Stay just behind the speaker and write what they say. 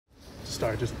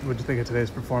start. Just what do you think of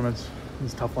today's performance? It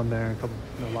was a tough one there.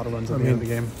 A lot of runs at the end of the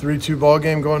game. 3-2 ball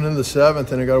game going into the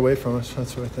 7th, and it got away from us.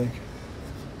 That's what I think.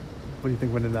 What do you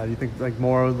think went into that? Do you think like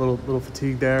more a little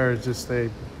fatigue there, or just they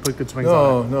put good swings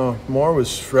on it? No. Moore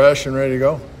was fresh and ready to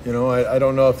go. You know, I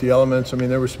don't know if the elements. I mean,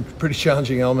 there were some pretty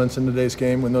challenging elements in today's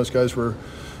game when those guys were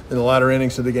in the latter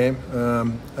innings of the game.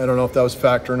 I don't know if that was a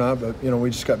factor or not, but we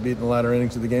just got beat in the latter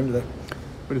innings of the game today.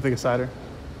 What do you think of Sider?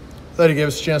 I thought he gave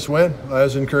us a chance to win. I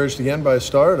was encouraged again by his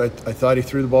start. I thought he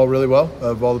threw the ball really well.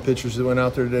 Of all the pitchers that went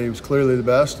out there today, he was clearly the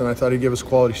best, and I thought he'd give us a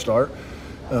quality start.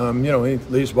 He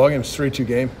leads the ball game. It's 3-2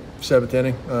 game, 7th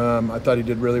inning. I thought he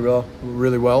did really well,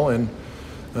 and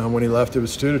when he left, it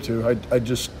was 2-2.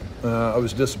 I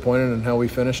was disappointed in how we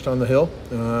finished on the hill,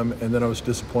 and then I was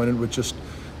disappointed with just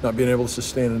not being able to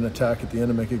sustain an attack at the end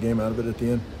and make a game out of it at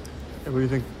the end. And what do you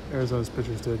think Arizona's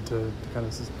pitchers did to kind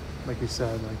of, like you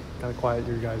said, like kind of quiet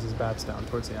your guys' bats down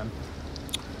towards the end?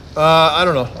 I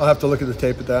don't know. I'll have to look at the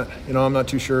tape at that. I'm not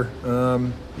too sure.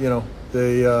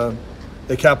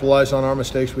 They capitalized on our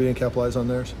mistakes. We didn't capitalize on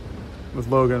theirs. With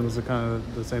Logan, was it kind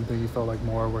of the same thing you felt like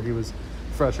more, where he was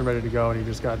fresh and ready to go, and he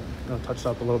just got touched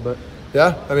up a little bit?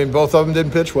 Yeah, I mean, both of them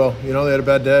didn't pitch well. They had a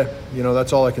bad day.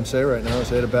 That's all I can say right now is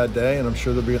they had a bad day, and I'm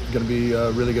sure they're going to be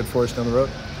really good for us down the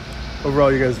road.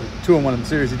 Overall, you guys are 2-1 in the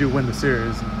series. You do win the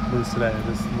series and lose today.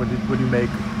 What do you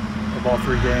make of all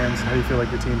 3 games? How do you feel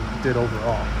like your team did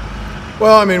overall?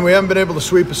 Well, I mean, we haven't been able to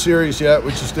sweep a series yet,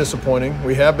 which is disappointing.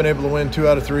 We have been able to win 2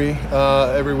 out of 3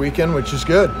 every weekend, which is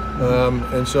good.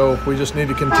 And so we just need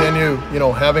to continue,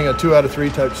 having a 2 out of 3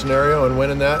 type scenario, and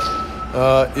winning that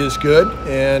is good.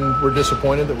 And we're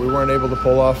disappointed that we weren't able to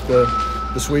pull off the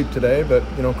sweep today, but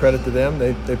credit to them.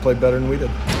 They played better than we did.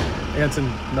 Anson,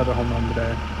 another home run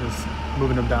today, is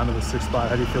moving him down to the 6th spot.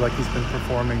 How do you feel like he's been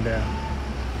performing there?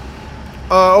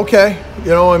 Okay.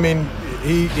 I mean,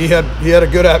 he had a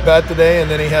good at bat today,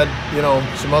 and then he had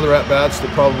some other at bats that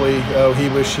probably he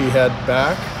wished he had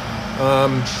back.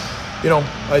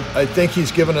 I think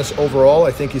he's given us overall.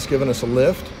 I think he's given us a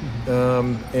lift,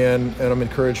 and I'm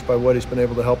encouraged by what he's been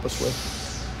able to help us with.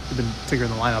 You've been tinkering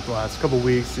the lineup the last couple of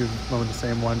weeks. You've won the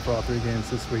same one for all 3 games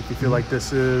this week. Do you feel like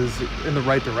this is in the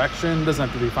right direction? Doesn't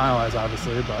have to be finalized,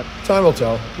 obviously, but time will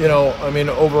tell. I mean,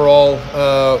 overall,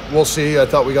 we'll see. I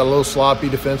thought we got a little sloppy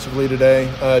defensively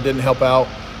today. Didn't help out.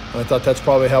 I thought that's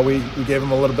probably how we gave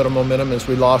them a little bit of momentum as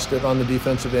we lost it on the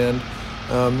defensive end.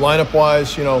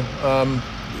 Lineup-wise,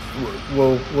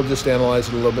 we'll just analyze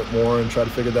it a little bit more and try to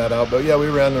figure that out. But yeah, we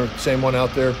ran the same one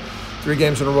out there 3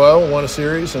 games in a row, won a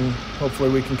series, and hopefully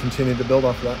we can continue to build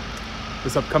off of that.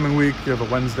 This upcoming week, you have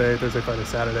a Wednesday, Thursday, Friday,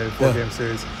 Saturday, 4-game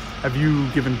series. Have you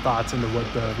given thoughts into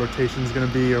what the rotation is going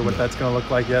to be or what that's going to look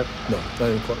like yet? No, not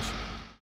even close.